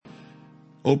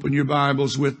Open your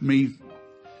Bibles with me.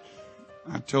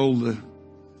 I told the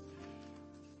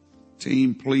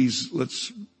team, please,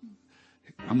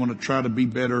 I'm going to try to be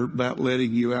better about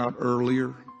letting you out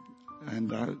earlier.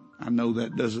 And I know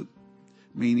that doesn't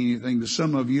mean anything to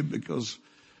some of you because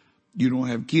you don't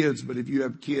have kids, but if you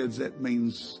have kids, that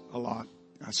means a lot.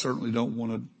 I certainly don't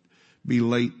want to be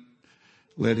late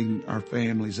letting our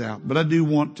families out. But I do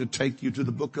want to take you to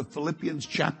the book of Philippians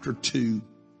chapter 2.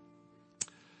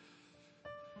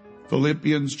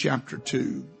 Philippians chapter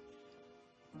 2.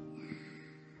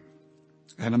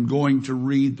 And I'm going to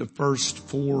read the first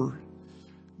 4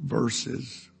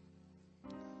 verses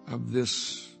of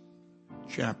this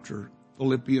chapter.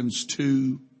 Philippians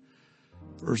 2,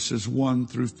 verses 1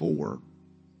 through 4.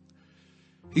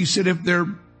 He said, if there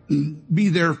be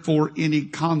therefore any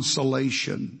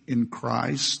consolation in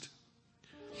Christ,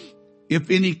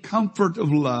 if any comfort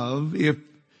of love, if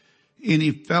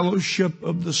any fellowship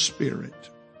of the Spirit,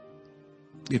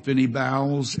 if any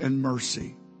bowels and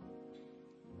mercy,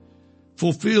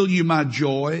 fulfill you my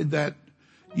joy, that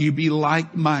you be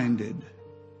like-minded,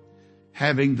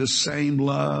 having the same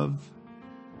love,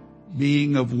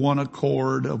 being of one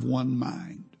accord, of one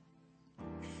mind.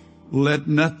 Let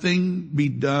nothing be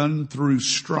done through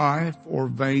strife or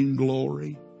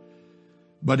vainglory,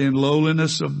 but in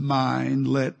lowliness of mind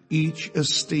let each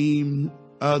esteem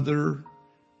other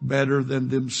better than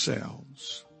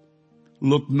themselves.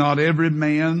 Look not every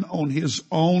man on his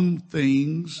own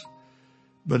things,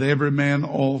 but every man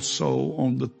also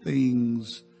on the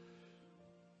things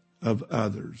of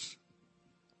others.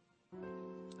 I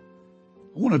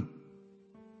want to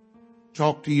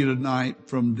talk to you tonight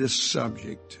from this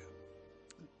subject.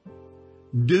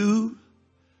 Do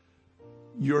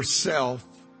yourself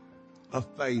a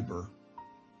favor.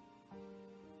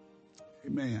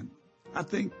 Amen. I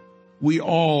think we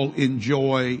all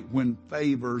enjoy when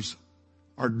favors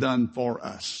are done for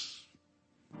us.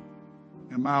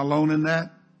 Am I alone in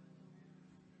that?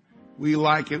 We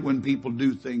like it when people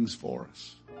do things for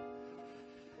us.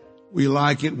 We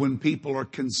like it when people are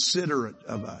considerate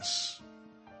of us.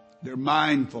 They're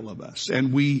mindful of us.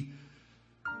 And we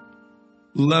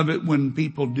love it when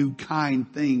people do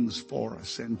kind things for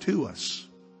us and to us.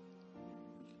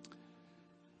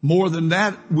 More than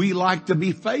that, we like to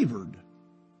be favored.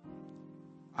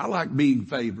 I like being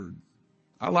favored.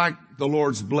 I like the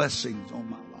Lord's blessings on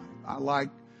my life. I like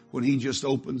when He just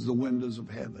opens the windows of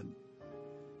heaven.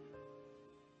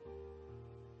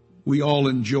 We all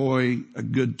enjoy a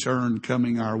good turn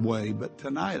coming our way, but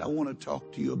tonight I want to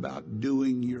talk to you about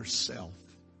doing yourself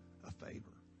a favor.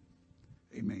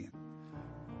 Amen.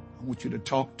 I want you to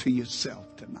talk to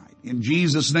yourself tonight. In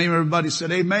Jesus' name, everybody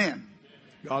said amen.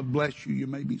 God bless you. You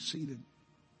may be seated.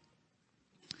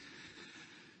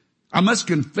 I must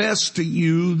confess to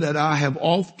you that I have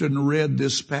often read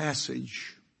this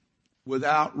passage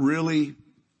without really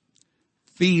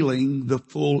feeling the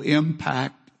full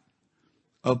impact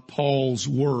of Paul's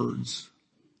words.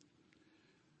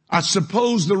 I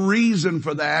suppose the reason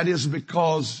for that is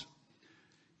because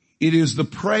it is the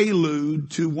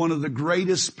prelude to one of the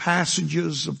greatest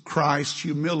passages of Christ's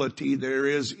humility there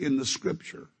is in the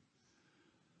Scripture.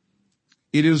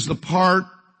 It is the part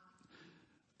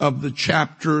of the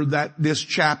chapter that this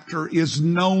chapter is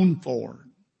known for.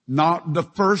 Not the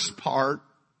first part,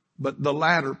 but the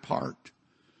latter part.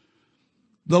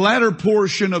 The latter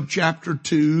portion of chapter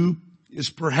 2 is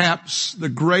perhaps the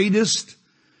greatest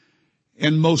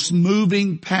and most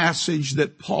moving passage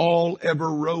that Paul ever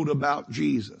wrote about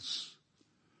Jesus.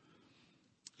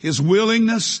 His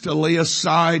willingness to lay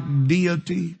aside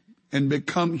deity and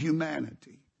become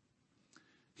humanity.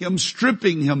 Him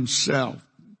stripping himself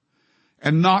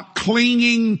and not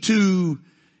clinging to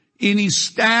any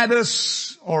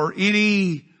status or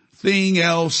anything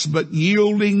else, but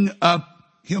yielding up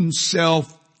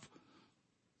himself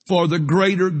for the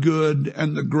greater good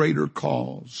and the greater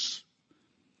cause.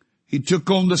 He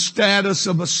took on the status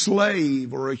of a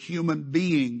slave or a human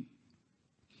being.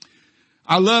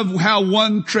 I love how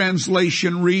one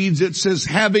translation reads, it says,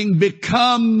 having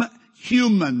become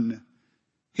human,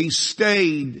 he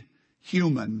stayed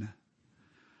human.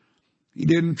 He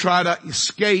didn't try to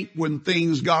escape when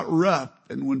things got rough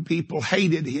and when people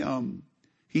hated him.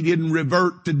 He didn't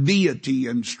revert to deity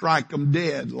and strike them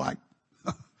dead like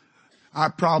I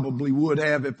probably would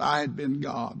have if I had been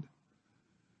God.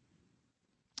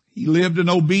 He lived an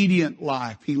obedient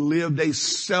life. He lived a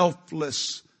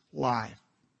selfless life.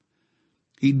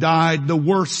 He died the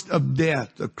worst of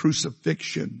death, a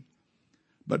crucifixion.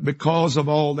 But because of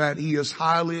all that, he is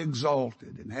highly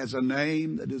exalted and has a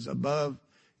name that is above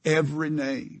every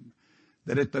name,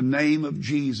 that at the name of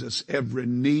Jesus every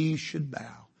knee should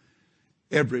bow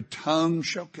every tongue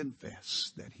shall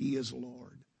confess that he is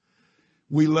Lord.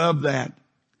 We love that.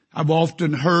 I've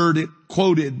often heard it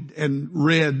quoted and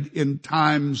read in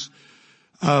times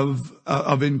of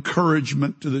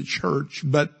encouragement to the church.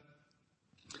 But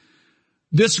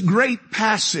this great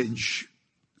passage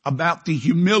about the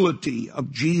humility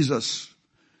of Jesus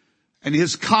and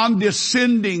his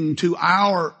condescending to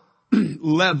our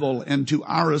level and to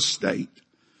our estate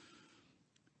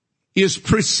is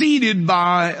preceded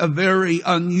by a very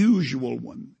unusual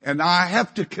one. And I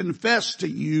have to confess to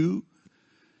you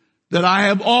that I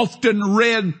have often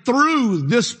read through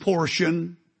this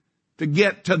portion to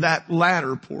get to that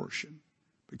latter portion,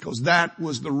 because that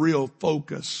was the real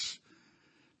focus.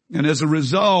 And as a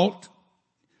result,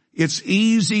 it's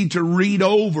easy to read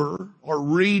over or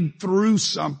read through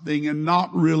something and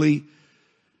not really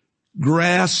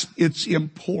grasp its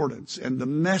importance and the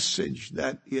message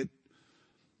that it's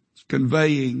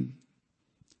conveying.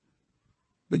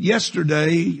 But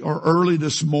yesterday or early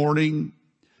this morning,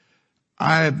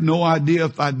 I have no idea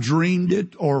if I dreamed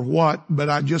it or what, but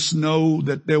I just know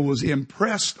that there was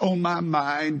impressed on my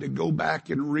mind to go back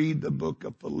and read the book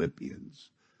of Philippians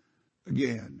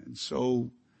again. And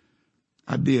so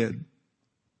I did.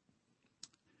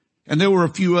 And there were a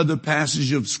few other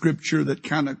passages of scripture that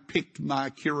kind of piqued my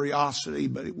curiosity,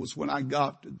 but it was when I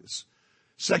got to this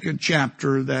second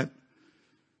chapter that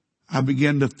I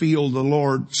began to feel the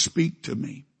Lord speak to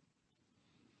me.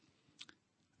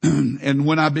 And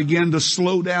when I began to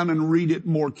slow down and read it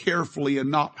more carefully and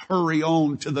not hurry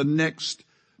on to the next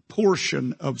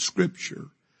portion of scripture,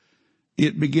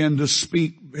 it began to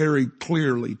speak very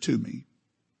clearly to me.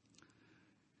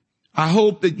 I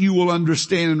hope that you will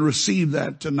understand and receive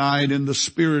that tonight in the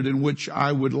spirit in which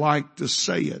I would like to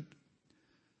say it.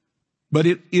 But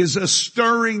it is a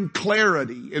stirring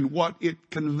clarity in what it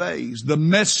conveys. The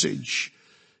message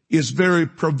is very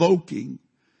provoking.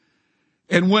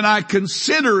 And when I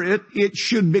consider it, it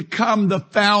should become the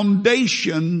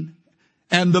foundation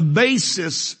and the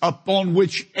basis upon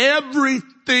which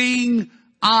everything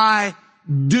I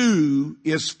do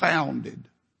is founded.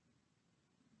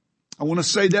 I want to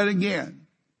say that again.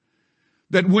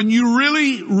 That when you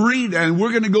really read, and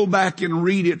we're going to go back and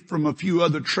read it from a few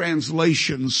other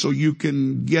translations so you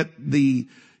can get the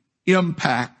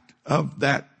impact of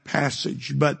that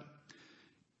passage. But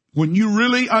when you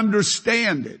really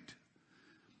understand it,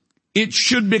 it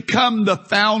should become the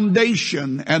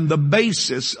foundation and the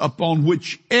basis upon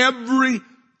which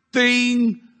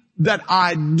everything that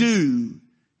I do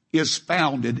is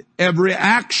founded. Every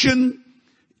action,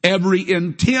 every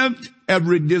intent,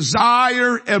 every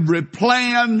desire, every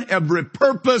plan, every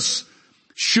purpose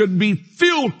should be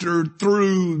filtered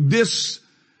through this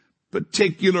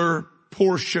particular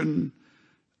portion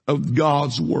of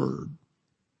God's Word.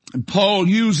 And Paul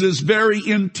uses very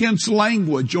intense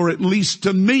language, or at least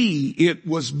to me, it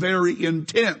was very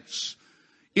intense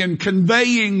in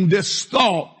conveying this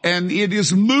thought, and it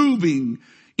is moving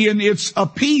in its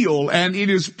appeal, and it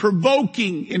is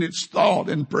provoking in its thought.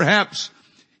 And perhaps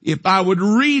if I would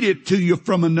read it to you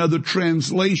from another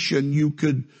translation, you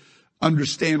could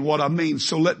understand what I mean.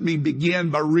 So let me begin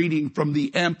by reading from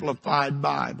the Amplified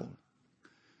Bible.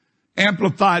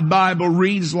 Amplified Bible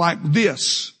reads like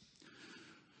this.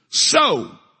 So,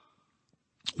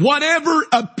 whatever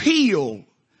appeal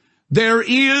there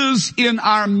is in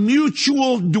our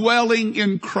mutual dwelling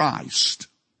in Christ,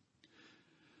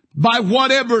 by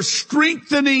whatever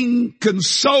strengthening,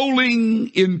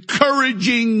 consoling,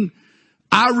 encouraging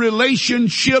our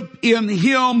relationship in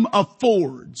Him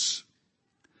affords,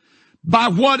 by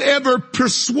whatever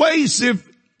persuasive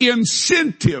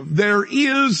incentive there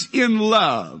is in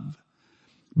love,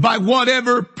 by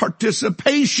whatever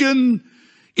participation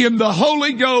in the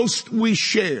Holy Ghost we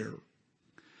share,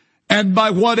 and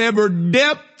by whatever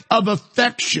depth of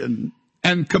affection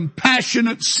and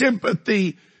compassionate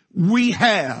sympathy we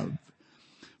have,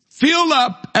 fill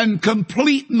up and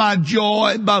complete my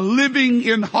joy by living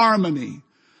in harmony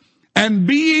and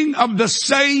being of the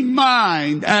same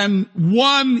mind and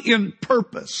one in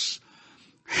purpose,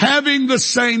 having the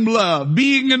same love,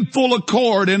 being in full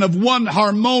accord and of one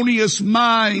harmonious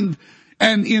mind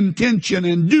and intention,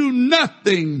 and do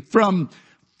nothing from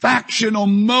factional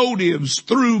motives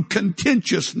through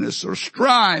contentiousness or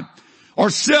strife or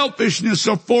selfishness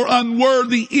or for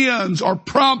unworthy ends or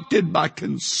prompted by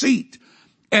conceit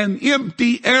and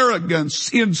empty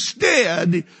arrogance.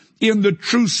 Instead, in the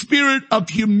true spirit of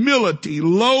humility,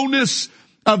 lowness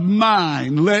of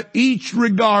mind, let each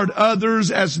regard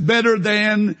others as better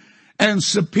than and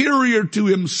superior to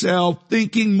himself,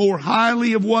 thinking more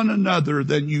highly of one another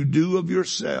than you do of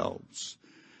yourselves.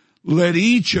 let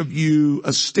each of you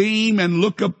esteem and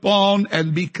look upon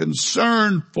and be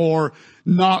concerned for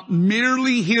not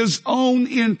merely his own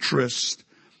interest,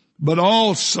 but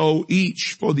also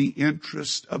each for the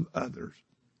interest of others.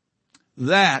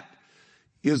 That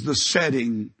is the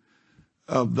setting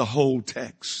of the whole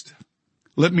text.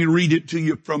 Let me read it to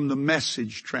you from the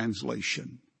Message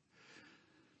translation.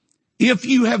 If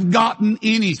you have gotten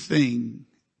anything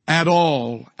at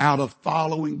all out of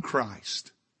following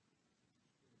Christ,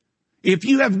 if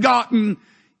you have gotten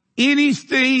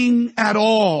anything at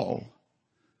all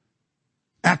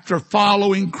after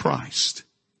following Christ,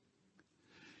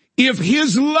 if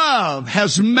his love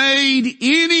has made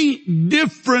any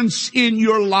difference in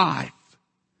your life,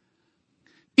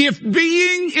 if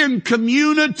being in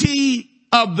community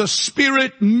of the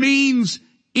Spirit means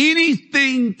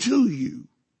anything to you,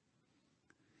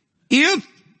 if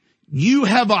you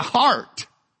have a heart,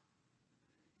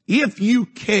 if you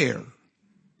care,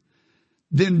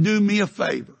 then do me a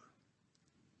favor.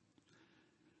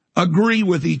 Agree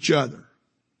with each other.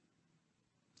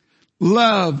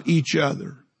 Love each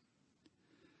other.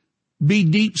 Be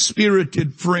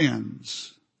deep-spirited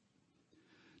friends.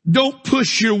 Don't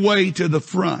push your way to the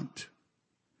front.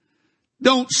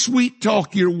 Don't sweet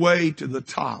talk your way to the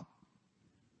top.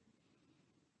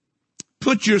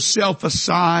 Put yourself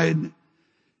aside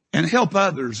and help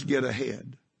others get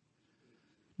ahead.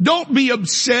 Don't be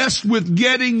obsessed with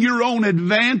getting your own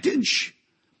advantage.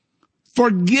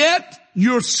 Forget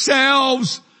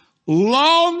yourselves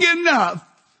long enough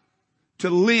to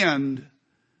lend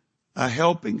a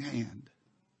helping hand.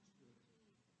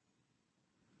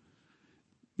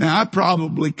 Now, I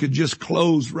probably could just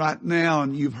close right now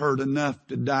and you've heard enough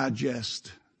to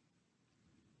digest.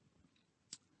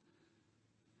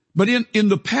 But in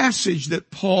the passage that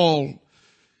Paul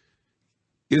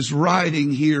is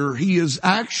writing here, he is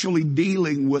actually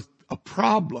dealing with a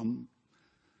problem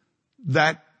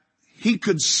that he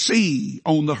could see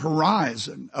on the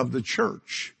horizon of the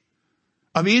church,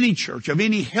 of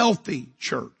any healthy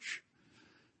church.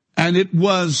 And it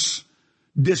was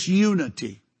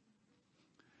disunity.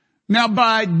 Now,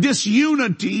 by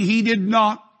disunity, he did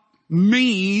not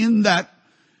mean that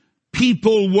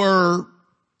people were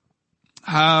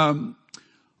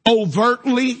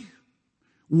overtly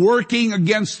working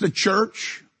against the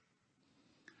church,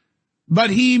 but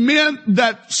he meant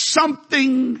that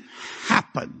something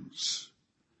happens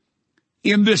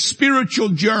in this spiritual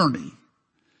journey.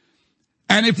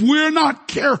 And if we're not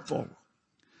careful,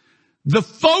 the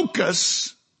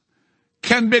focus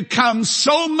can become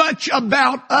so much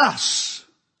about us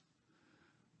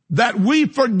that we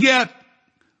forget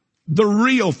the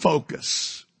real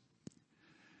focus.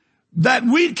 That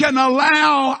we can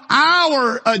allow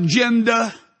our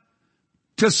agenda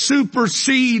to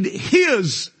supersede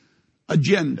his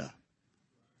agenda.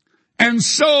 And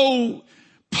so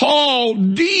Paul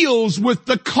deals with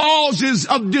the causes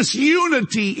of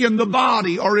disunity in the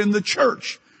body or in the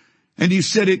church. And he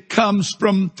said it comes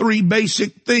from three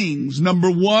basic things. Number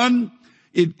one,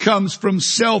 it comes from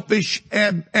selfish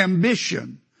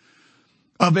ambition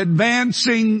of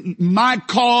advancing my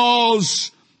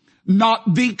cause,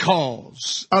 not the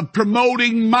cause, of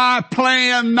promoting my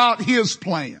plan, not his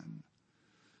plan,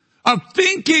 of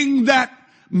thinking that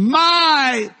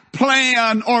my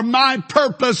plan or my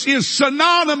purpose is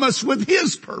synonymous with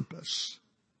his purpose.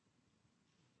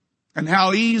 And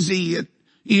how easy it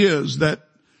is that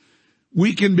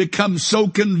we can become so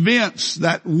convinced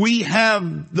that we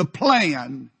have the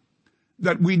plan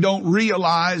that we don't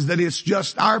realize that it's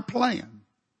just our plan.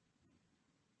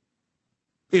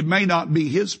 It may not be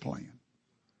his plan.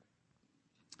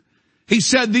 He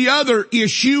said the other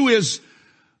issue is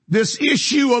this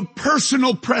issue of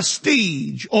personal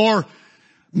prestige, or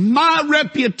my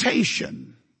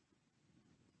reputation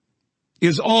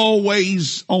is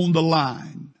always on the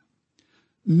line,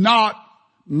 not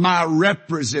my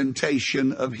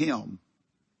representation of him.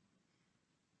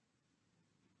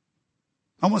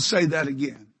 I want to say that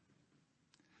again.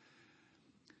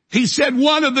 He said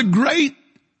one of the great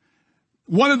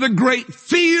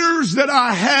fears that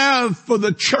I have for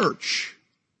the church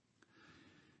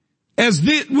is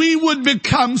that we would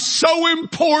become so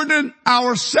important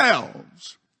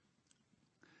ourselves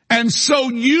and so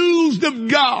used of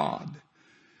God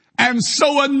and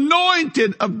so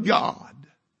anointed of God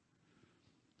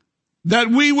that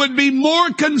we would be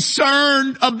more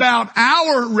concerned about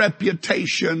our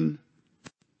reputation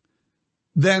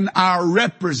than our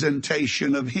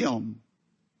representation of him.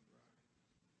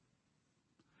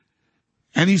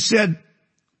 And he said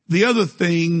the other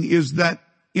thing is that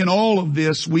in all of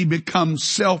this we become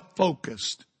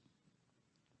self-focused.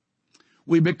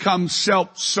 We become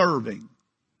self-serving.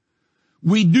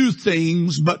 we do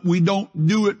things, but we don't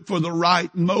do it for the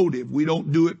right motive. We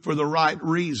don't do it for the right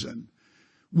reason.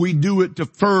 We do it to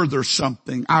further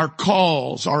something, our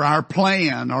cause or our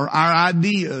plan or our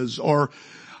ideas or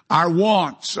our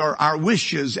wants or our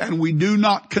wishes, and we do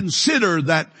not consider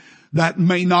that that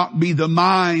may not be the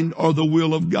mind or the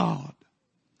will of God.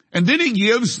 And then he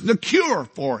gives the cure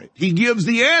for it. He gives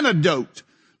the antidote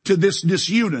to this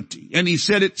disunity. And he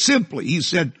said it simply. He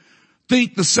said,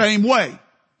 think the same way.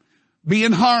 Be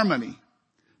in harmony.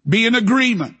 Be in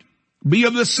agreement. Be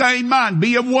of the same mind.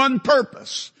 Be of one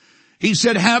purpose. He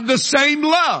said, have the same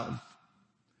love.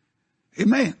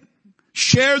 Amen.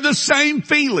 Share the same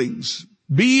feelings.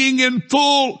 Being in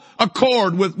full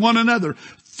accord with one another.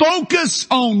 Focus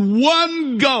on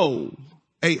one goal.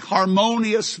 A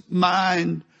harmonious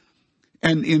mind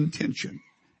and intention.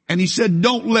 And he said,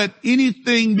 don't let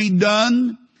anything be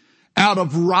done out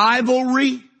of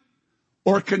rivalry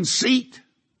or conceit.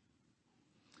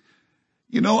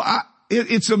 You know,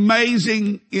 it's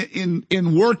amazing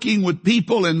in working with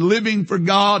people and living for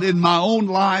God in my own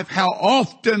life, how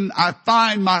often I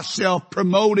find myself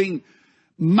promoting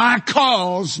my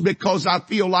cause because I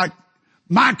feel like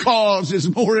my cause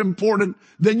is more important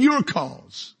than your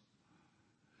cause.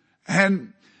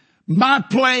 And my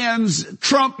plans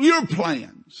trump your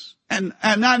plans. And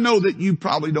I know that you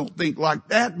probably don't think like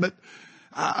that, but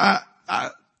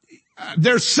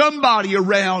there's somebody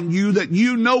around you that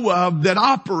you know of that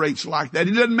operates like that.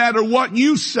 It doesn't matter what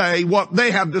you say, what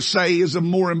they have to say is of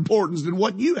more importance than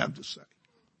what you have to say.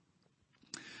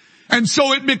 And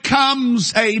so it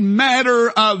becomes a matter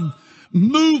of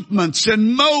movements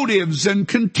and motives and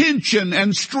contention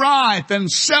and strife and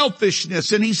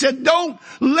selfishness. And he said, don't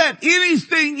let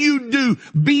anything you do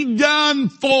be done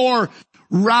for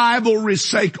rivalry's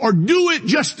sake or do it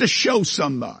just to show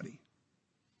somebody.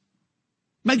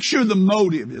 Make sure the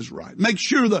motive is right. Make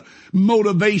sure the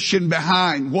motivation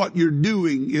behind what you're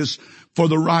doing is for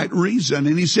the right reason.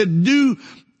 And he said, do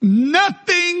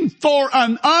nothing for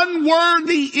an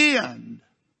unworthy end.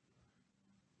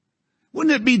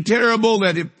 Wouldn't it be terrible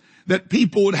that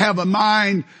people would have a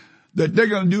mind that they're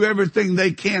going to do everything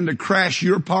they can to crash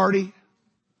your party?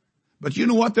 But you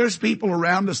know what? There's people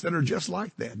around us that are just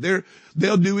like that.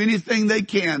 They'll do anything they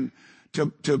can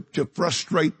to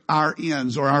frustrate our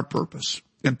ends or our purpose.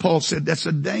 And Paul said that's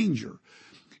a danger.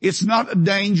 It's not a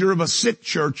danger of a sick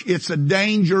church. It's a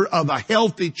danger of a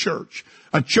healthy church.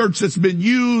 A church that's been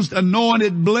used,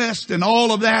 anointed, blessed, and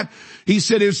all of that. He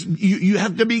said you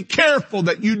have to be careful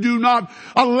that you do not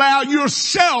allow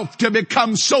yourself to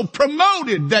become so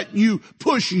promoted that you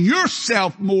push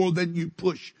yourself more than you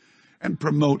push and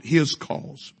promote his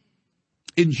cause.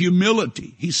 In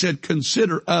humility, he said,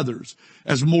 consider others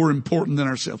as more important than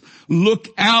ourselves. Look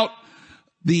out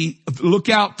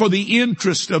for the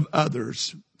interest of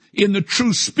others in the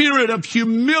true spirit of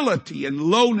humility and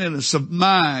lowliness of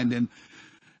mind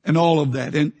and all of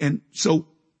that. And so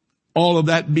all of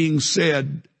that being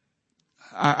said,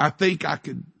 I think I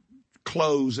could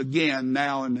close again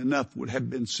now and enough would have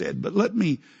been said. But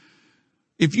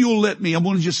if you'll let me, I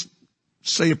want to just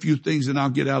say a few things and I'll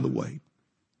get out of the way.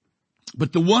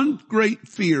 But the one great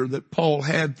fear that Paul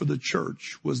had for the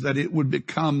church was that it would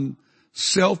become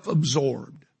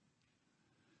self-absorbed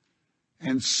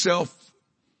and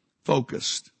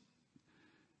self-focused.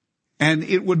 And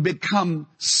it would become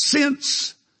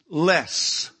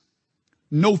senseless,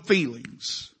 no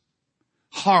feelings,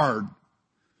 hard,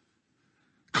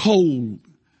 cold,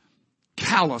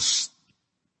 callous,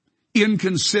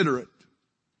 inconsiderate,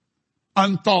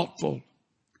 unthoughtful.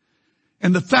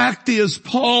 And the fact is,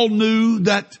 Paul knew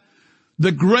that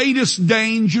the greatest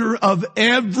danger of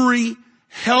every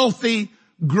healthy,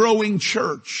 growing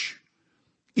church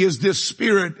is this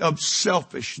spirit of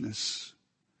selfishness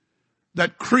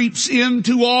that creeps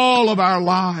into all of our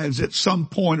lives at some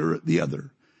point or at the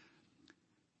other.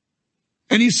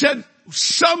 And he said,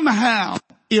 somehow,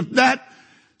 if that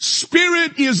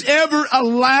spirit is ever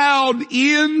allowed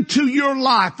into your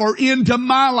life or into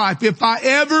my life, if I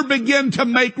ever begin to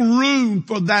make room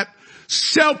for that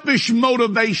selfish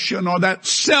motivation or that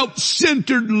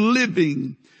self-centered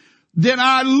living, then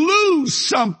I lose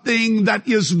something that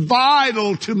is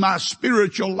vital to my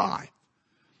spiritual life.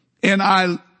 And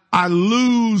I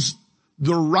lose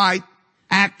the right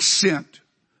accent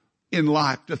in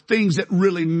life, the things that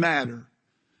really matter.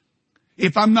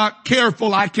 If I'm not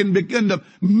careful, I can begin to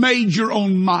major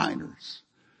on minors.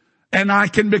 And I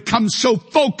can become so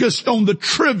focused on the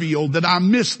trivial that I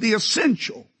miss the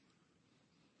essential.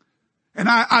 And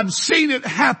I've seen it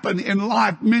happen in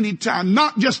life many times,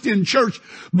 not just in church,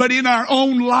 but in our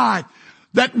own life,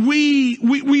 that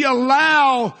we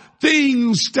allow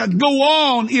things that go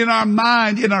on in our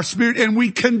mind, in our spirit, and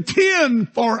we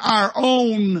contend for our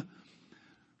own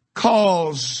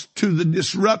cause to the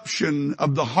disruption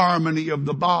of the harmony of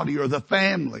the body or the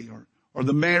family or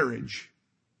the marriage.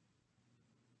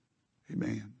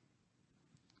 Amen.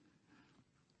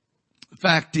 The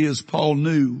fact is, Paul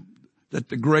knew that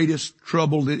the greatest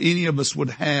trouble that any of us would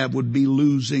have would be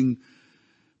losing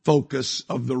focus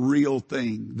of the real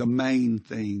thing, the main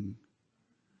thing,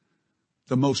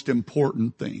 the most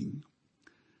important thing.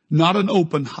 Not an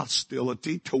open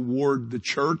hostility toward the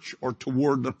church or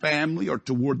toward the family or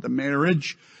toward the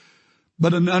marriage,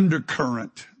 but an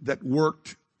undercurrent that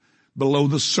worked below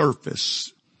the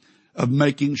surface of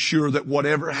making sure that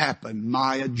whatever happened,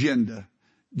 my agenda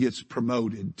gets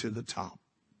promoted to the top.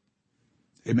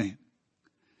 Amen.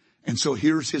 And so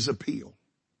here's his appeal.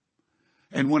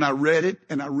 And when I read it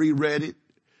and I reread it,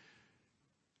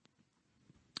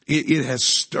 it has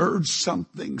stirred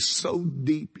something so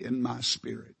deep in my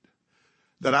spirit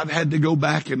that I've had to go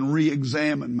back and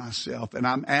re-examine myself. And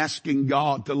I'm asking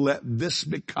God to let this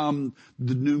become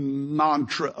the new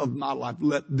mantra of my life.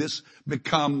 Let this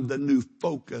become the new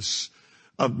focus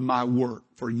of my work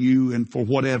for you and for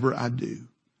whatever I do.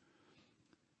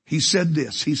 He said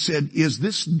this. He said, is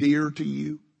this dear to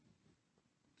you?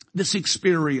 This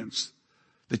experience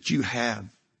that you have,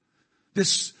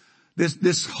 this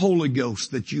Holy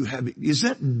Ghost that you have, is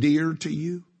that dear to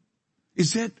you?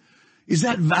 Is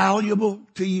that valuable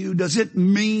to you? Does it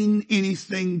mean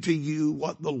anything to you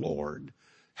what the Lord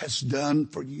has done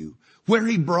for you? Where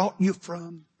He brought you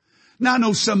from? Now I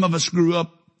know some of us grew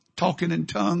up talking in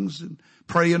tongues and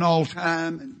praying all the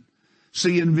time and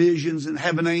seeing visions and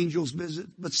having angels visit,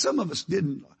 but some of us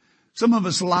didn't. Some of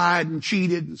us lied and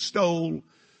cheated and stole,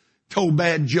 told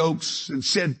bad jokes and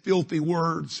said filthy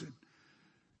words.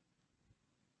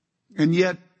 And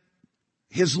yet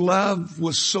His love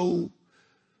was so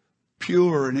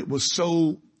pure and it was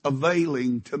so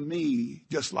availing to me,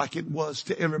 just like it was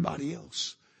to everybody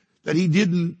else, that He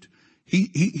didn't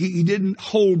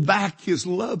hold back His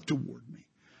love toward me.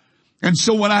 And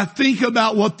so when I think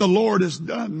about what the Lord has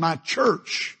done, my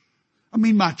church,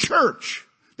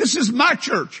 this is my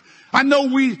church. I know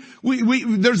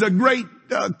there's a great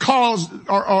cause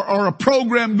or a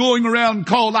program going around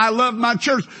called I Love My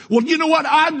Church. Well, you know what?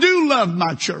 I do love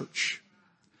my church.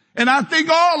 And I think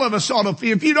all of us ought to,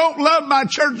 if you don't love my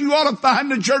church, you ought to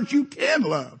find a church you can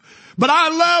love. But I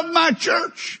love my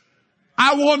church.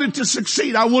 I want it to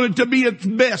succeed. I want it to be its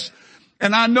best.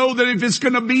 And I know that if it's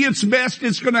going to be its best,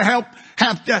 it's going to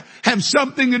have to have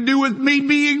something to do with me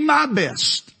being my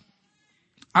best.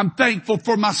 I'm thankful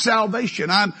for my salvation.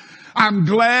 I'm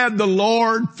glad the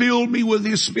Lord filled me with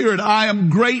His Spirit. I am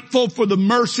grateful for the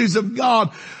mercies of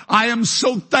God. I am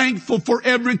so thankful for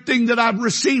everything that I've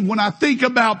received. When I think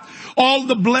about all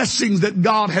the blessings that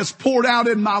God has poured out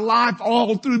in my life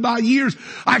all through my years,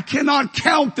 I cannot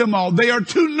count them all. They are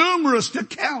too numerous to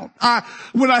count.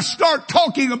 When I start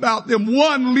talking about them,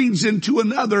 one leads into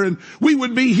another, and we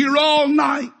would be here all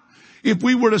night if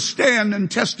we were to stand and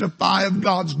testify of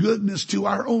God's goodness to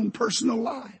our own personal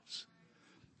lives.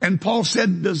 And Paul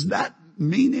said, does that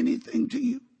mean anything to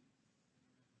you?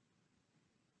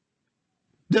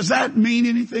 Does that mean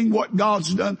anything, what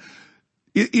God's done?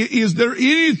 Is there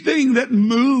anything that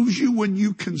moves you when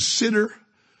you consider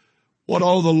what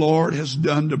all the Lord has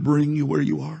done to bring you where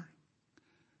you are?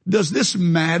 Does this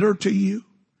matter to you?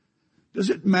 Does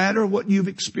it matter what you've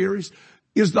experienced?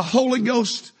 Is the Holy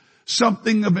Ghost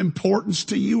something of importance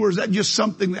to you, or is that just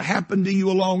something that happened to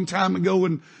you a long time ago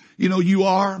and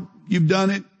you've done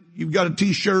it, you've got a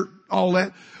t-shirt, all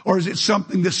that? Or is it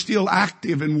something that's still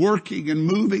active and working and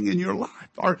moving in your life?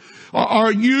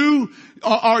 Are you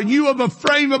of a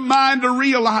frame of mind to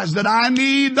realize that I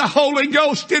need the Holy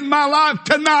Ghost in my life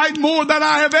tonight more than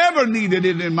I have ever needed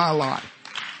it in my life?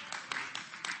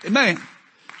 Amen.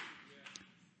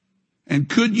 And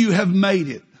could you have made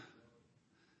it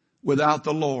without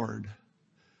the Lord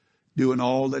doing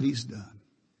all that He's done?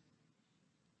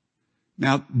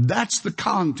 Now, that's the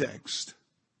context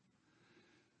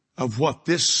of what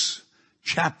this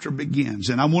chapter begins.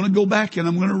 And I want to go back and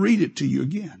I'm going to read it to you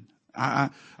again. I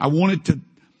want it to,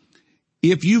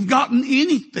 if you've gotten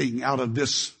anything out of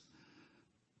this,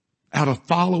 out of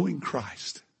following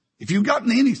Christ, if you've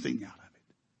gotten anything out of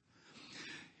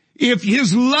it, if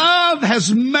His love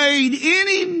has made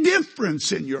any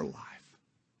difference in your life,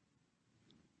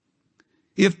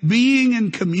 if being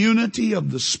in community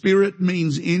of the Spirit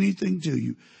means anything to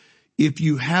you, if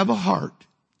you have a heart,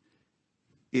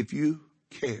 if you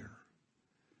care,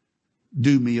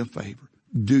 do me a favor.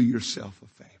 Do yourself a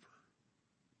favor.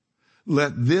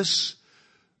 Let this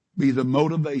be the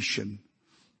motivation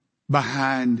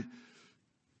behind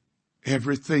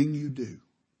everything you do.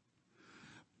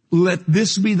 Let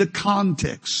this be the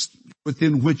context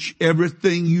within which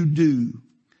everything you do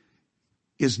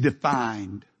is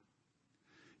defined.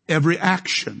 Every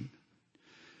action.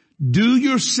 Do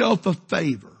yourself a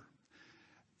favor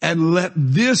and let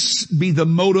this be the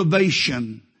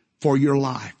motivation for your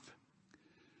life.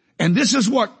 And this is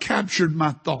what captured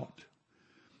my thought.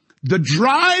 The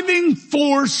driving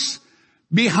force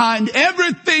behind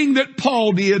everything that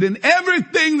Paul did and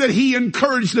everything that he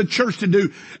encouraged the church to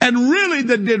do, and really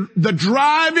the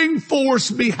driving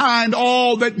force behind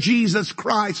all that Jesus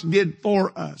Christ did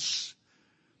for us.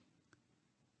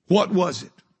 What was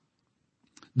it?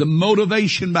 The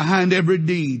motivation behind every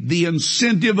deed, the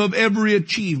incentive of every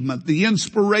achievement, the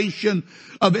inspiration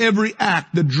of every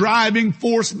act, the driving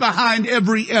force behind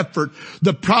every effort,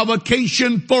 the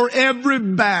provocation for every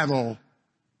battle.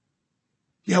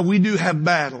 Yeah, we do have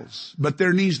battles, but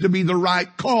there needs to be the right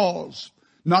cause,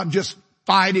 not just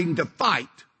fighting to fight.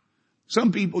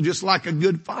 Some people just like a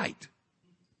good fight,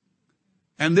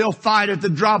 and they'll fight at the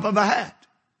drop of a hat.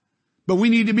 But we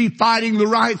need to be fighting the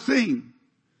right thing.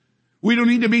 We don't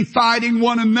need to be fighting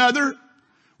one another.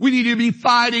 We need to be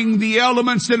fighting the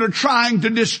elements that are trying to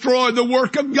destroy the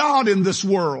work of God in this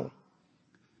world.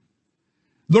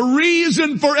 The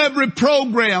reason for every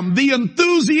program, the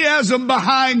enthusiasm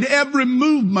behind every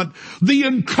movement, the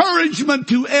encouragement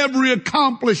to every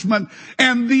accomplishment,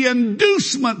 and the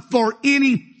inducement for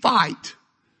any fight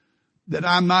that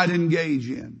I might engage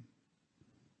in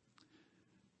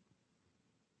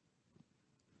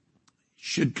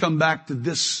should come back to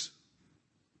this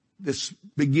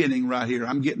beginning right here.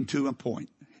 I'm getting to a point.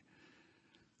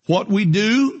 What we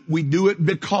do it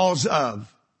because of.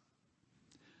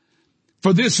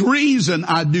 For this reason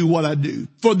I do what I do.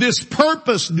 For this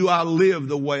purpose do I live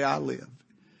the way I live.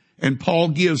 And Paul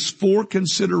gives 4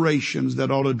 considerations that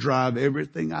ought to drive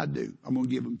everything I do. I'm going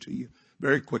to give them to you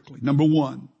very quickly. Number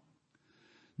 1,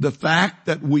 the fact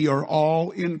that we are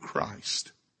all in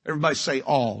Christ. Everybody say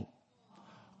all.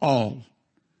 All.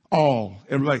 All.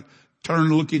 Everybody turn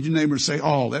and look at your neighbor and say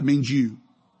all. That means you.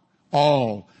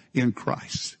 All in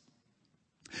Christ.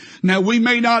 Now, we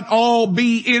may not all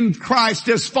be in Christ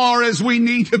as far as we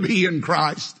need to be in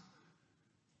Christ.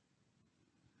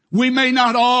 We may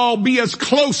not all be as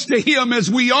close to Him as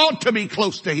we ought to be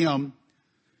close to Him.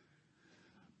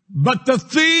 But the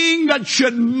thing that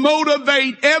should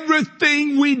motivate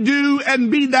everything we do and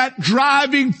be that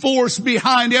driving force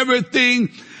behind everything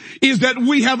is that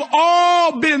we have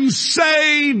all been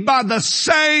saved by the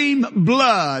same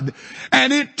blood.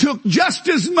 And it took just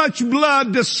as much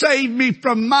blood to save me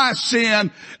from my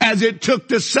sin as it took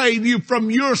to save you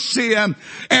from your sin.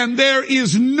 And there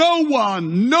is no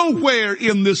one, nowhere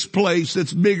in this place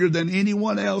that's bigger than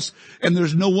anyone else. And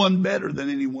there's no one better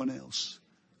than anyone else.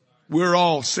 We're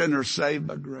all sinners saved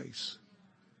by grace.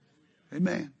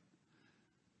 Amen.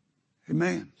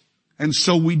 Amen. And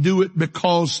so we do it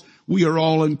because we are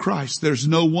all in Christ. There's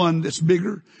no one that's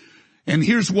bigger. And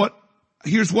here's what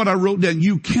I wrote down.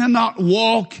 You cannot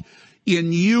walk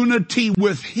in unity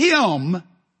with Him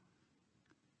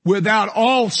without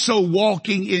also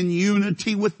walking in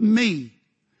unity with me,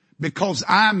 because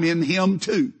I'm in Him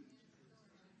too.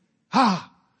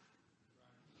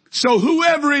 So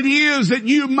whoever it is that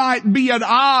you might be at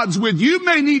odds with, you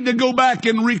may need to go back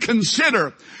and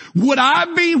reconsider. Would I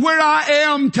be where I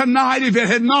am tonight if it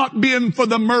had not been for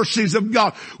the mercies of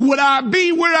God? Would I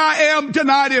be where I am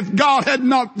tonight if God had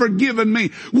not forgiven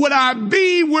me? Would I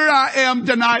be where I am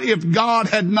tonight if God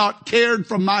had not cared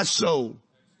for my soul?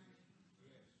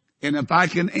 And if I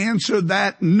can answer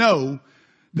that no,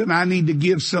 then I need to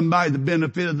give somebody the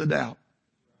benefit of the doubt.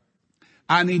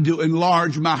 I need to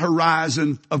enlarge my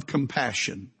horizon of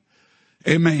compassion.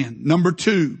 Amen. Number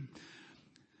two,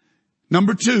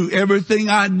 everything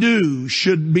I do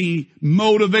should be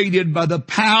motivated by the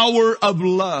power of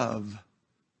love.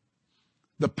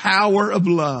 The power of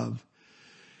love.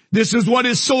 This is what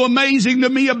is so amazing to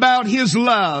me about His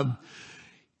love,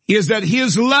 is that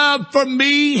His love for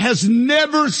me has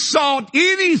never sought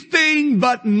anything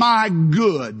but my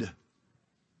good.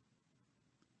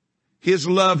 His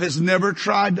love has never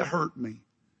tried to hurt me.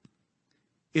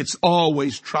 It's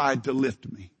always tried to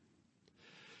lift me.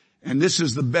 And this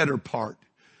is the better part.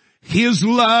 His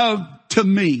love to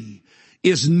me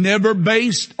is never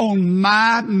based on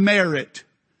my merit.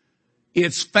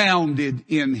 It's founded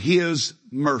in His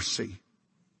mercy.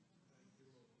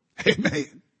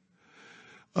 Amen.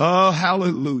 Oh,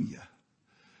 hallelujah.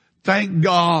 Thank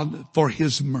God for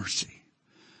His mercy.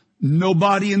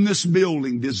 Nobody in this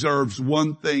building deserves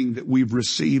one thing that we've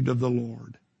received of the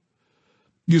Lord.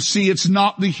 You see, it's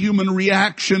not the human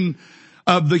reaction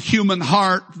of the human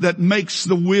heart that makes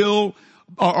the will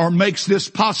or makes this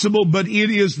possible, but it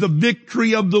is the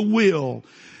victory of the will.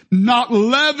 Not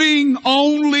loving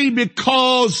only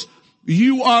because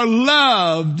you are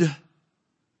loved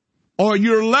or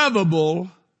you're lovable,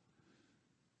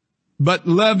 but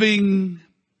loving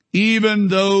even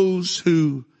those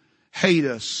who hate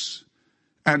us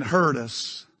and hurt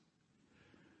us,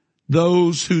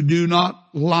 those who do not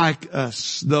like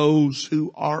us, those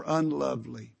who are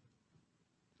unlovely.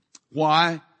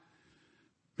 Why?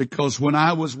 Because when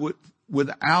I was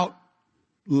without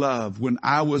love, when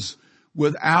I was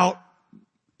without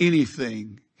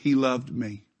anything, He loved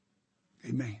me.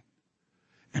 Amen.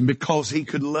 And because He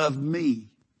could love me,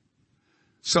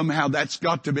 somehow that's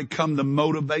got to become the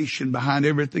motivation behind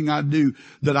everything I do,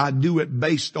 that I do it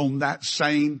based on that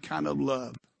same kind of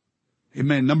love.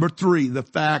 Amen. Number 3, the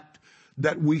fact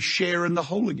that we share in the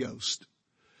Holy Ghost.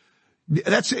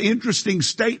 That's an interesting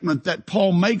statement that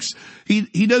Paul makes.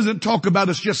 He doesn't talk about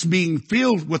us just being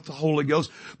filled with the Holy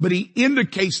Ghost, but he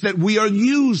indicates that we are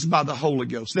used by the Holy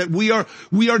Ghost, that we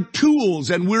are tools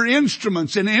and we're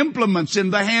instruments and implements in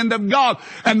the hand of God.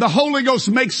 And the Holy Ghost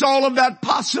makes all of that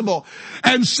possible.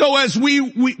 And so as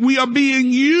we are being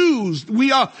used,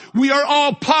 we are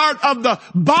all part of the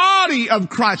body of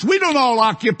Christ. We don't all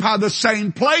occupy the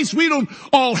same place. We don't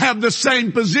all have the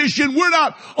same position. We're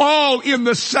not all in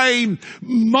the same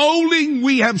molding.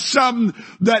 We have some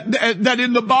that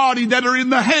in the body that are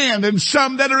in the hand, and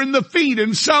some that are in the feet,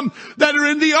 and some that are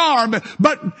in the arm.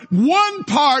 But one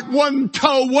part, one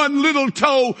toe, one little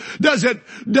toe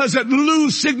doesn't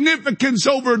lose significance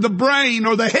over the brain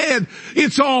or the head.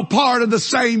 It's all part of the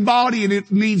same body, and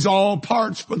it needs all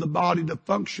parts for the body to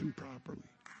function properly.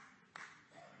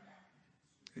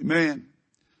 Amen.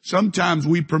 Sometimes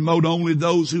we promote only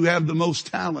those who have the most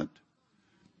talent.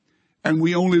 And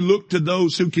we only look to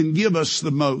those who can give us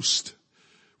the most.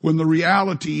 When the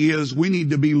reality is we need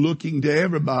to be looking to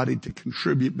everybody to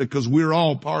contribute, because we're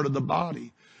all part of the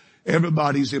body.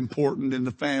 Everybody's important in the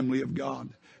family of God.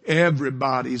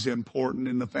 Everybody's important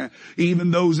in the family.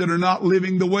 Even those that are not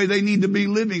living the way they need to be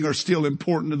living are still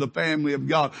important to the family of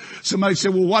God. Somebody say,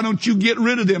 well, why don't you get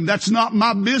rid of them? That's not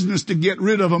my business to get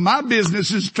rid of them. My business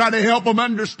is to try to help them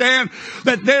understand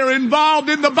that they're involved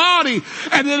in the body,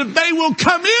 and that if they will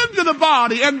come into the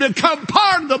body and become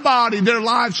part of the body, their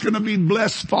life's going to be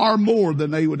blessed far more than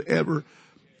they would ever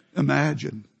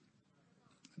imagine.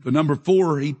 But number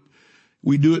 4,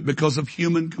 we do it because of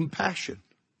human compassion.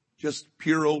 Just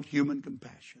pure old human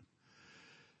compassion.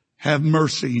 Have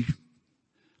mercy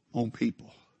on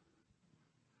people.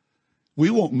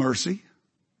 We want mercy.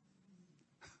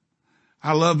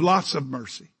 I love lots of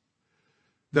mercy.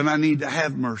 Then I need to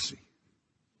have mercy.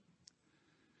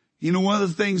 You know, one of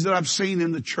the things that I've seen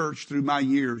in the church through my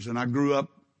years, and I grew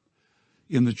up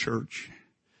in the church,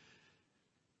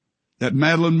 that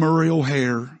Madalyn Murray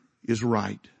O'Hair is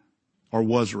right, or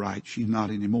was right. She's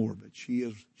not anymore, but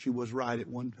she was right at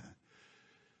one time.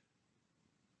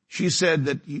 She said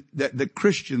that the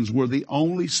Christians were the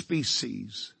only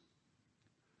species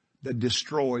that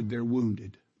destroyed their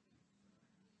wounded.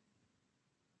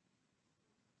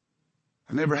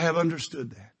 I never have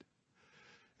understood that.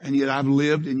 And yet I've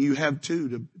lived, and you have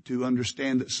too, to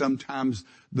understand that sometimes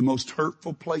the most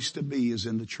hurtful place to be is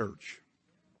in the church.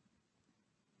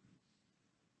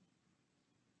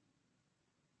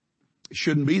 It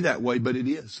shouldn't be that way, but it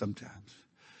is sometimes.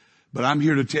 But I'm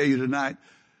here to tell you tonight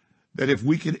that if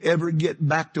we could ever get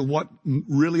back to what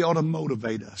really ought to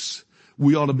motivate us,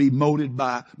 we ought to be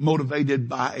motivated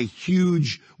by a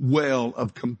huge well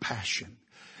of compassion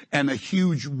and a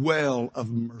huge well of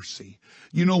mercy.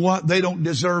 You know what? They don't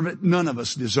deserve it. None of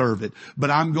us deserve it. But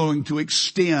I'm going to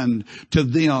extend to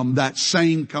them that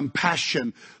same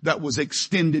compassion that was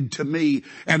extended to me.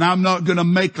 And I'm not going to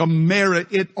make them merit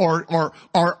it or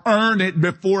earn it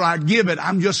before I give it.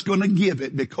 I'm just going to give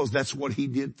it because that's what He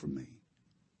did for me.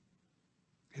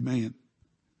 Amen.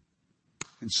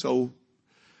 And so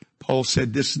Paul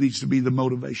said this needs to be the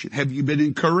motivation. Have you been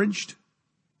encouraged?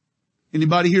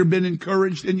 Anybody here been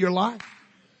encouraged in your life?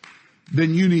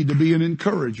 Then you need to be an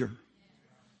encourager.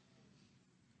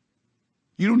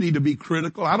 You don't need to be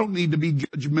critical. I don't need to be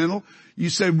judgmental. You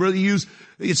say, Brother Hughes,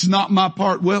 it's not my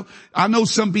part. Well, I know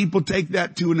some people take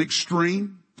that to an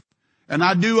extreme. And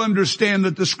I do understand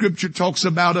that the scripture talks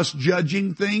about us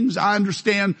judging things. I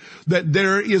understand that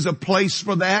there is a place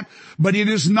for that. But it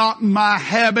is not my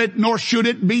habit, nor should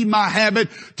it be my habit,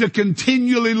 to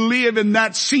continually live in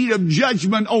that seat of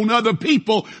judgment on other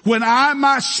people when I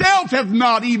myself have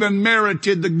not even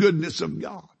merited the goodness of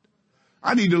God.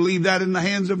 I need to leave that in the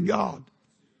hands of God.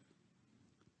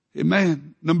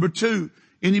 Amen. Number 2,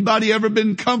 anybody ever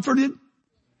been comforted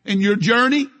in your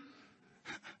journey?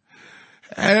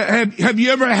 Have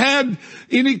you ever had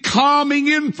any calming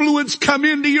influence come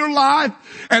into your life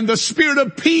and the spirit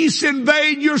of peace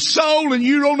invade your soul and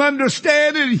you don't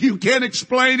understand it and you can't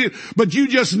explain it, but you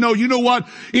just know, you know what?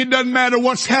 It doesn't matter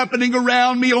what's happening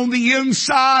around me. On the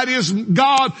inside is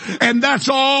God, and that's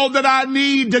all that I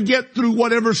need to get through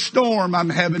whatever storm I'm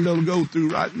having to go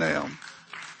through right now.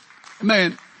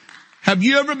 Man, have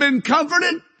you ever been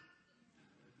comforted?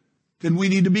 Then we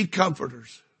need to be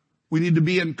comforters. We need to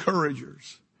be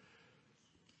encouragers.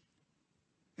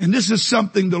 And this is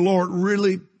something the Lord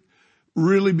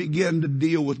really began to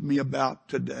deal with me about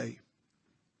today.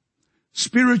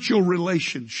 Spiritual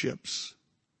relationships.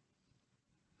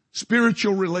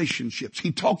 Spiritual relationships.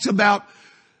 He talks about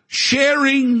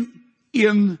sharing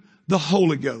in the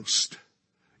Holy Ghost.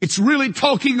 It's really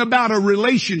talking about a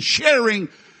relation. Sharing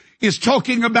is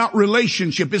talking about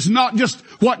relationship. It's not just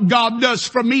what God does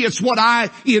for me. It's what I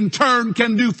in turn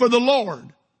can do for the Lord.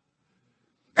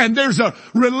 And there's a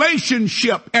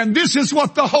relationship. And this is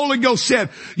what the Holy Ghost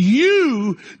said.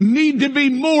 You need to be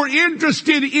more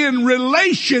interested in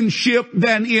relationship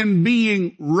than in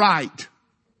being right.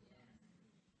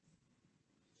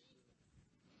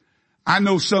 I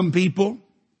know some people,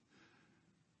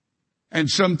 and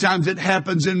sometimes it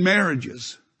happens in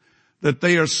marriages, that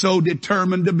they are so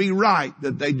determined to be right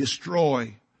that they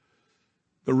destroy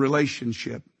the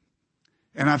relationship.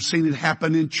 And I've seen it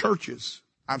happen in churches.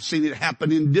 I've seen it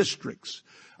happen in districts.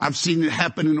 I've seen it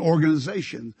happen in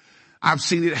organizations. I've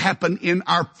seen it happen in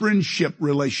our friendship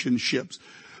relationships,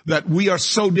 that we are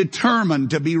so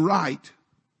determined to be right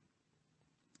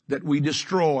that we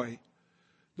destroy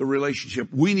the relationship.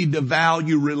 We need to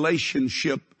value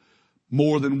relationship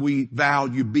more than we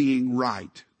value being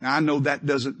right. Now I know that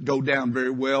doesn't go down very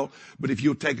well, but if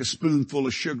you'll take a spoonful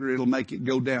of sugar, it'll make it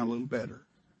go down a little better.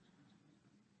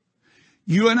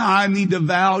 You and I need to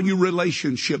value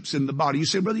relationships in the body. You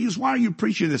say, Brother Hughes, why are you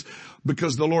preaching this?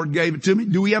 Because the Lord gave it to me.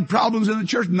 Do we have problems in the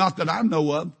church? Not that I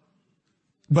know of.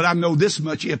 But I know this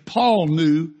much. If Paul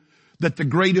knew that the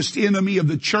greatest enemy of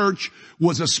the church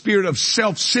was a spirit of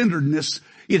self-centeredness,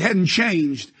 it hadn't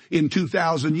changed in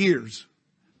 2,000 years.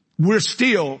 We're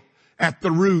still at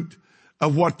the root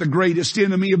of what the greatest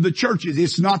enemy of the church is.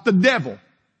 It's not the devil.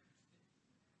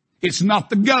 It's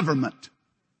not the government.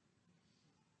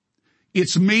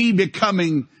 It's me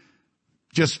becoming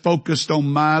just focused on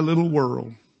my little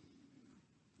world.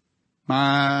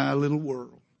 My little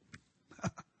world.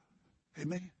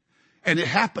 Amen. And it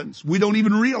happens. We don't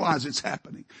even realize it's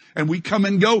happening. And we come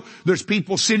and go. There's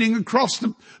people sitting across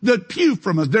the pew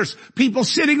from us. There's people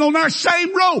sitting on our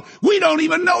same row. We don't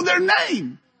even know their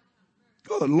name.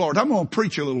 Good Lord, I'm going to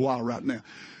preach a little while right now.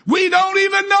 We don't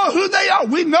even know who they are.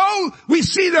 We know, we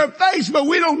see their face, but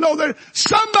we don't know their,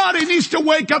 somebody needs to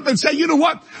wake up and say, you know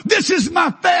what? This is my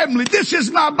family. This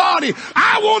is my body.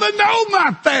 I want to know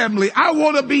my family. I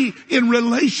want to be in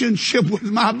relationship with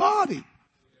my body.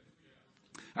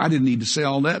 I didn't need to say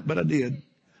all that, but I did.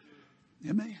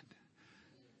 Amen.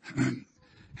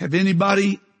 Have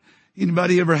anybody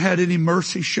ever had any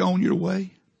mercy shown your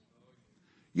way?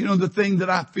 You know, the thing that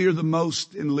I fear the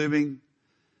most in living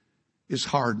is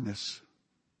hardness.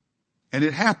 And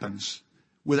it happens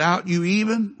without you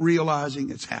even realizing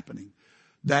it's happening.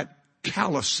 That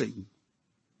callousing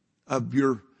of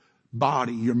your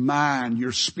body, your mind,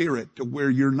 your spirit, to where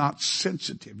you're not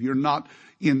sensitive, you're not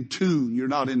in tune, you're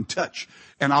not in touch,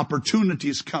 and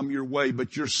opportunities come your way,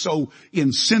 but you're so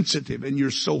insensitive and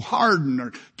you're so hardened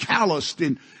or calloused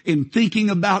in thinking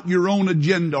about your own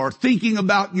agenda or thinking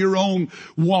about your own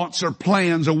wants or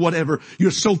plans or whatever.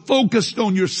 You're so focused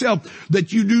on yourself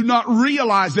that you do not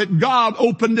realize that God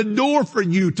opened a door for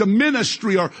you to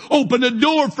ministry, or opened a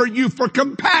door for you for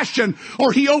compassion,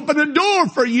 or He opened a door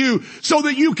for you so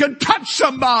that you can touch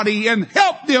somebody and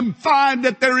help them find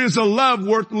that there is a love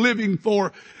worth living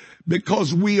for,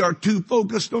 because we are too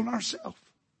focused on ourselves.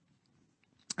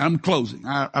 I'm closing.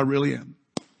 I really am.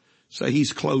 Say,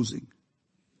 He's closing.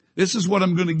 This is what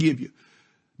I'm going to give you.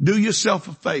 Do yourself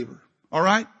a favor. All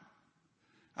right?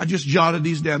 I just jotted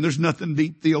these down. There's nothing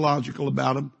deep theological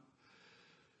about them.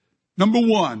 Number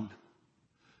 1,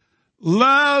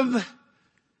 love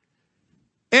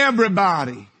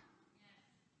everybody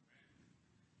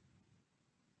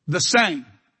the same.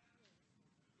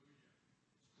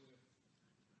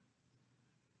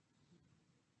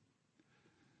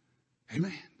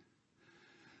 Amen.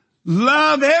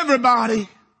 Love everybody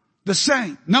the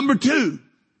same. Number 2,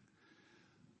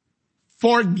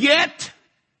 forget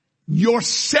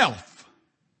yourself.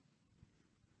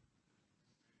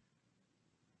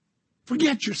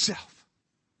 Forget yourself.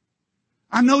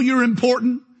 I know you're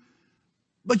important,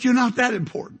 but you're not that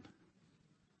important.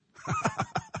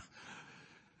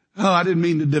 Oh, I didn't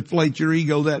mean to deflate your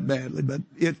ego that badly, but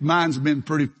mine's been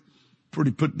pretty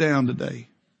put down today.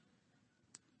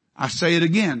 I say it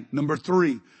again. Number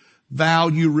 3,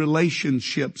 value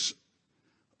relationships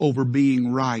over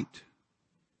being right.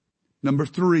 Number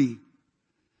 3,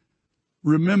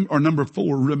 number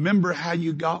 4, remember how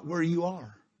you got where you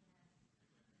are.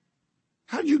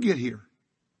 How did you get here?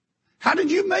 How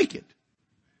did you make it?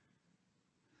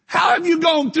 How have you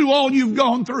gone through all you've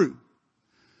gone through?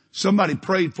 Somebody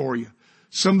prayed for you.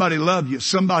 Somebody loved you.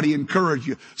 Somebody encouraged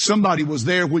you. Somebody was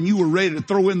there when you were ready to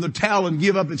throw in the towel and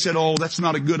give up and said, oh, that's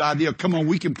not a good idea. Come on,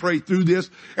 we can pray through this.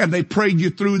 And they prayed you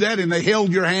through that and they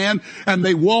held your hand and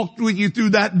they walked with you through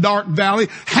that dark valley.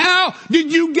 How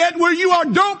did you get where you are?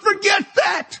 Don't forget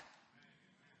that.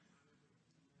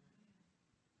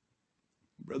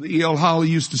 Brother E.L. Holly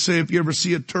used to say, if you ever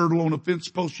see a turtle on a fence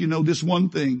post, you know this one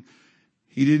thing.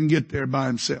 He didn't get there by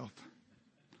himself.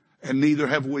 And neither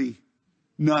have we.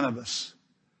 None of us.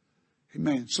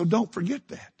 Amen. So don't forget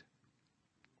that.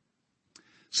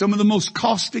 Some of the most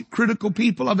caustic, critical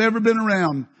people I've ever been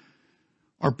around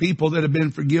are people that have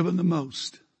been forgiven the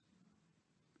most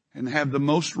and have the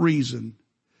most reason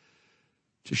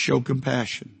to show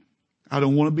compassion. I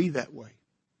don't want to be that way.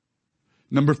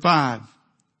 Number 5,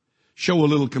 show a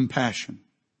little compassion.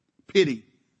 Pity.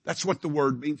 That's what the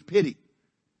word means, pity.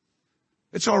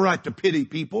 It's all right to pity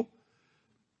people.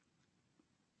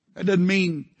 That doesn't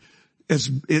mean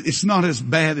it's not as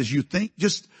bad as you think.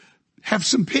 Just have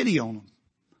some pity on them.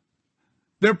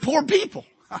 They're poor people.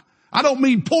 I don't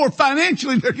mean poor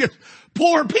financially. They're just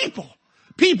poor people.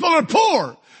 People are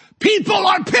poor. People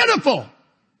are pitiful.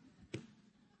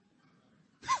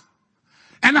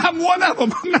 And I'm one of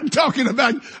them. I'm talking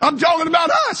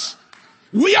about us.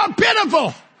 We are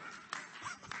pitiful.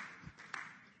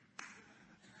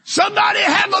 Somebody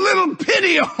have a little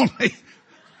pity on me.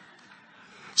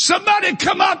 Somebody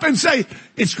come up and say,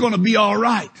 it's going to be all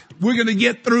right. We're going to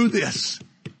get through this.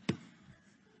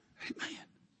 Amen.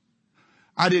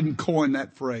 I didn't coin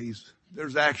that phrase.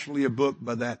 There's actually a book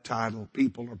by that title,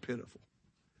 People Are Pitiful.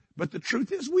 But the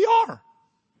truth is we are.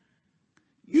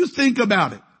 You think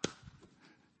about it.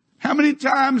 How many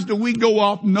times do we go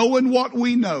off knowing what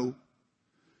we know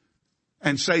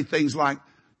and say things like,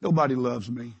 nobody loves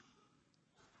me.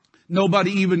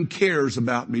 Nobody even cares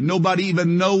about me. Nobody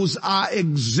even knows I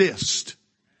exist.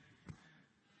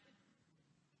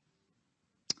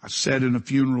 I sat in a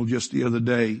funeral just the other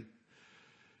day,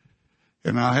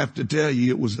 and I have to tell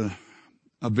you, it was a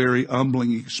very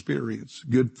humbling experience.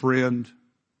 Good friend,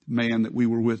 man that we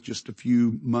were with just a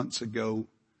few months ago,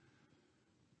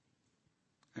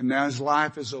 and now his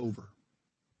life is over.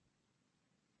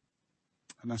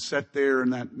 And I sat there in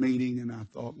that meeting and I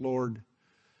thought, Lord,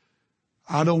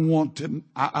 I don't want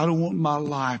my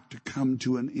life to come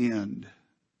to an end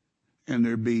and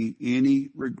there be any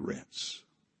regrets.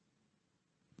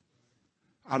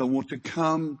 I don't want to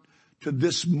come to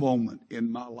this moment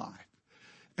in my life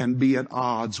and be at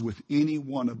odds with any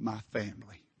one of my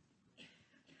family.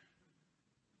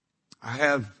 I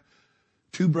have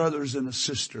 2 brothers and a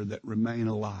sister that remain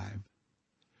alive.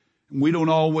 We don't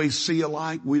always see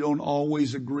alike. We don't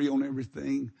always agree on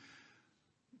everything.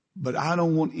 But I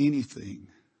don't want anything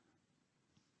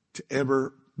to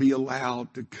ever be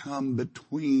allowed to come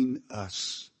between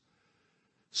us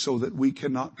so that we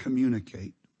cannot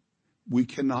communicate. We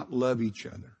cannot love each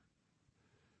other.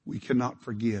 We cannot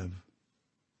forgive.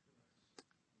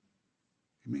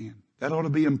 Amen. That ought to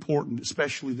be important,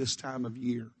 especially this time of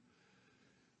year.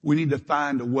 We need to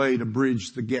find a way to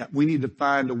bridge the gap. We need to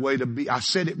find a way to be, I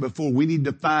said it before, we need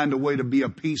to find a way to be a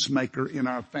peacemaker in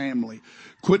our family.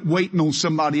 Quit waiting on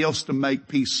somebody else to make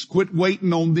peace. Quit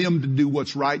waiting on them to do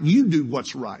what's right. You do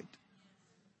what's right.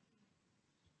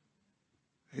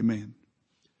 Amen.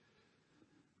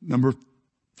 Number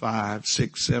 5,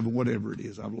 6, 7, whatever it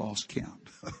is. I've lost count.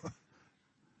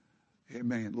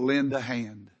 Amen. Lend a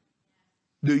hand.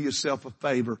 Do yourself a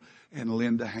favor and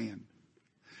lend a hand.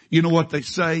 You know what they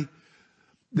say?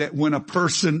 That when a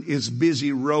person is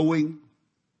busy rowing,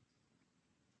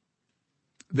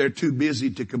 they're too busy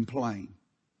to complain.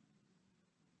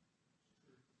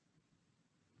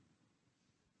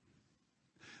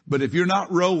 But if you're not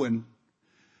rowing,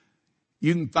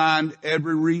 you can find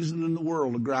every reason in the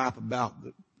world to gripe about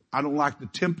it. I don't like the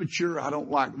temperature. I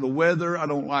don't like the weather. I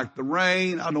don't like the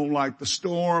rain. I don't like the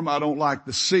storm. I don't like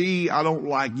the sea. I don't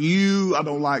like you. I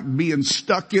don't like being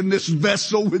stuck in this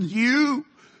vessel with you.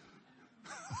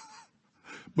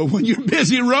 But when you're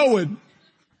busy rowing,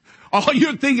 all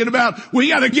you're thinking about, we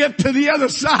got to get to the other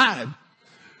side.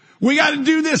 We got to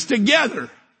do this together.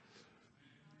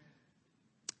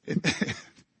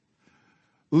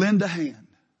 Lend a hand.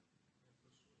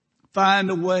 Find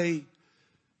a way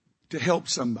to help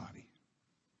somebody.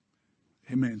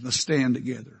 Amen. Let's stand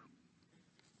together.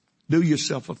 Do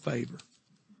yourself a favor.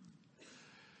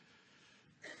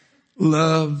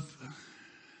 Love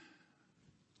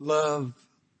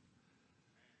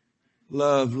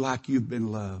like you've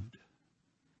been loved.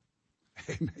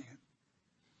 Amen.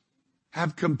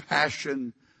 Have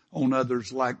compassion on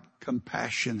others like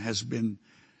compassion has been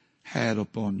had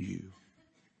upon you.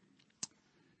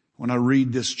 When I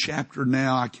read this chapter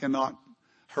now, I cannot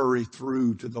hurry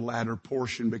through to the latter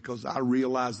portion because I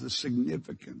realize the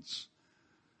significance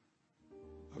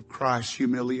of Christ's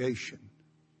humiliation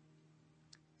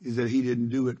is that he didn't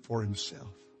do it for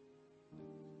himself.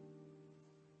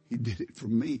 He did it for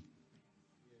me.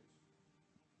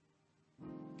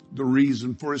 The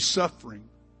reason for his suffering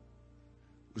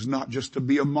was not just to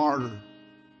be a martyr,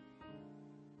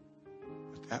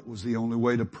 but that was the only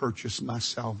way to purchase my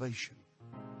salvation.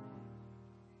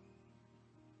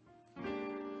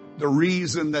 The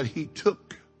reason that he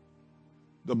took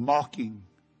the mocking.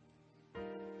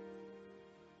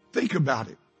 Think about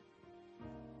it.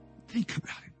 Think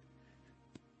about it.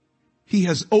 He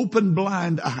has opened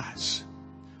blind eyes.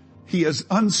 He has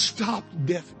unstopped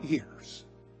deaf ears.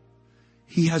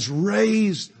 He has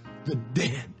raised the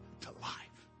dead to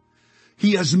life.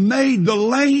 He has made the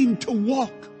lame to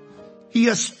walk. He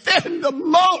has fed the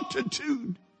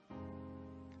multitude.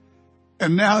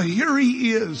 And now here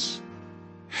he is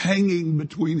hanging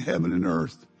between heaven and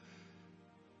earth.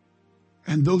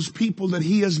 And those people that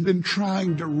he has been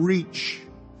trying to reach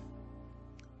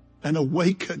and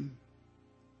awaken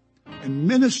and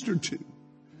minister to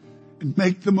and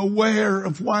make them aware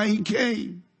of why he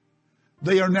came,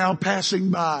 they are now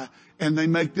passing by and they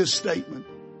make this statement.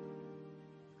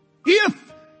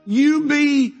 If you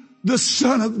be the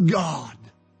Son of God,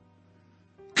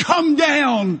 come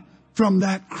down from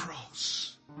that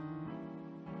cross.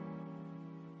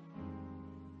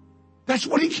 That's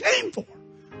what he came for.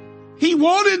 He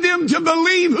wanted them to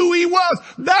believe who he was.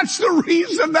 That's the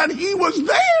reason that he was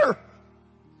there.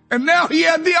 And now he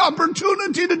had the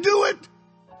opportunity to do it.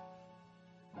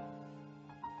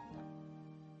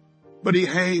 But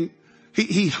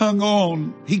he hung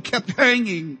on. He kept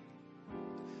hanging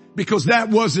because that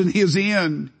wasn't his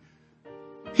end.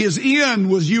 His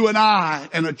end was you and I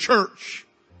and a church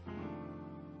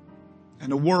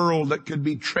and a world that could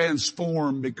be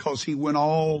transformed because he went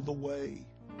all the way.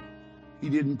 He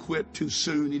didn't quit too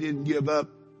soon. He didn't give up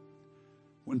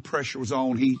when pressure was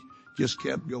on. He just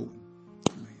kept going.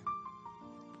 Amen.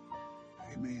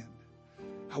 Amen.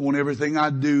 I want everything I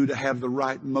do to have the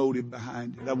right motive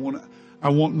behind it. I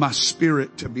want my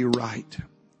spirit to be right.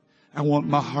 I want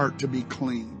my heart to be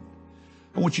clean.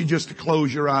 I want you just to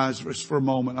close your eyes just for a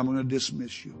moment. I'm going to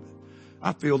dismiss you.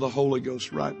 I feel the Holy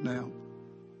Ghost right now.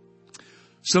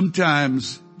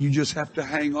 Sometimes you just have to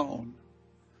hang on.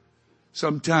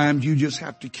 Sometimes you just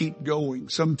have to keep going.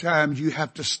 Sometimes you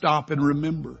have to stop and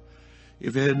remember.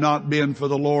 If it had not been for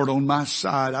the Lord on my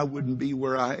side, I wouldn't be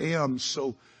where I am.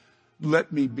 So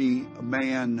let me be a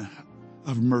man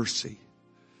of mercy.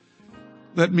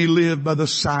 Let me live by the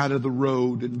side of the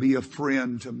road and be a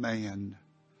friend to man.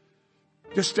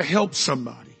 Just to help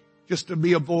somebody. Just to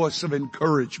be a voice of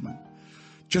encouragement.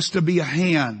 Just to be a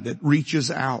hand that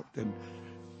reaches out and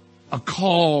a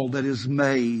call that is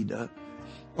made.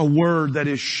 A word that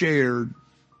is shared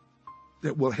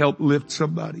that will help lift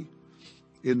somebody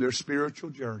in their spiritual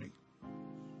journey.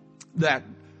 That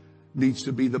needs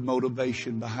to be the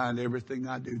motivation behind everything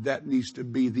I do. That needs to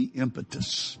be the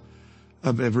impetus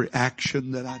of every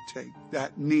action that I take.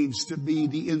 That needs to be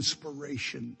the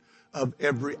inspiration of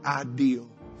every ideal.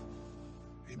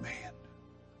 Amen.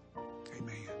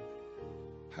 Amen.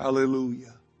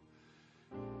 Hallelujah.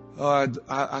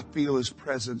 I feel his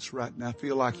presence right now. I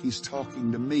feel like he's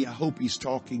talking to me. I hope he's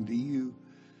talking to you.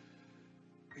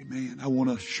 Amen. I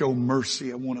want to show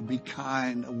mercy. I want to be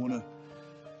kind. I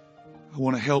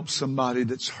want to help somebody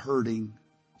that's hurting.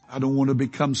 I don't want to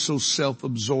become so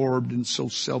self-absorbed and so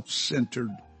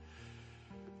self-centered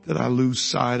that I lose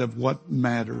sight of what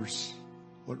matters,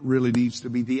 what really needs to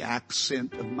be the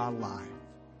accent of my life.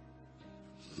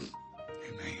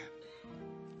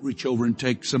 Reach over and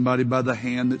take somebody by the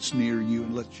hand that's near you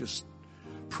and let's just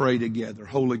pray together.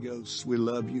 Holy Ghost, we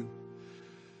love you.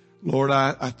 Lord,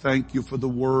 I thank you for the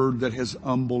word that has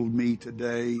humbled me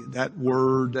today. That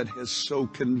word that has so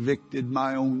convicted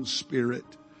my own spirit.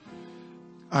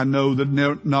 I know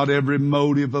that not every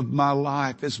motive of my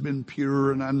life has been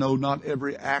pure, and I know not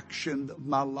every action of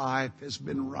my life has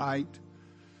been right.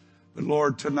 But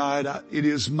Lord, tonight it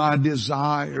is my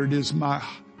desire, it is my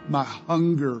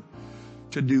hunger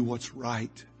to do what's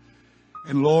right.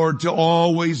 And Lord, to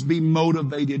always be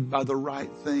motivated by the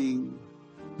right thing,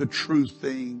 the true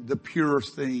thing, the pure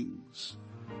things.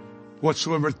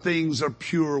 Whatsoever things are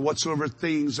pure, whatsoever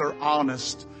things are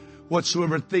honest,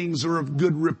 whatsoever things are of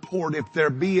good report, if there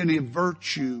be any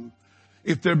virtue,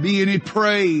 if there be any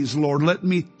praise, Lord, let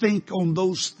me think on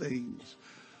those things.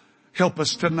 Help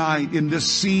us tonight in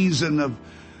this season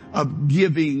of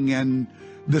giving and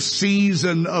the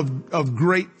season of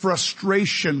great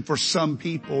frustration for some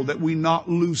people, that we not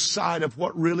lose sight of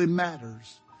what really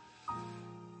matters.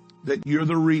 That you're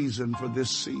the reason for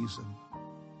this season.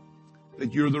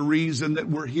 That you're the reason that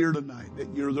we're here tonight.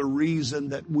 That you're the reason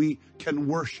that we can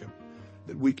worship.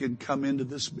 That we can come into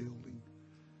this building.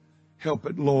 Help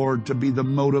it, Lord, to be the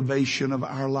motivation of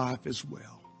our life as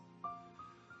well.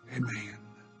 Amen.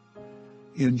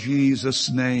 In Jesus'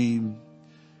 name,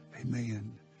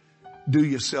 amen. Do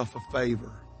yourself a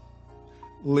favor.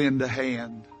 Lend a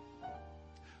hand.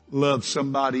 Love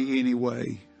somebody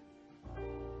anyway.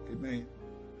 Amen.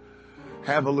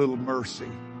 Have a little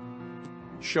mercy.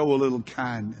 Show a little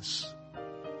kindness.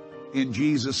 In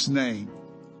Jesus' name.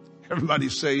 Everybody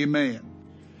say amen.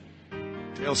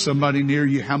 Tell somebody near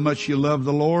you how much you love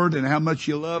the Lord and how much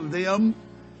you love them.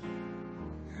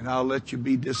 And I'll let you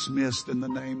be dismissed in the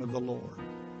name of the Lord.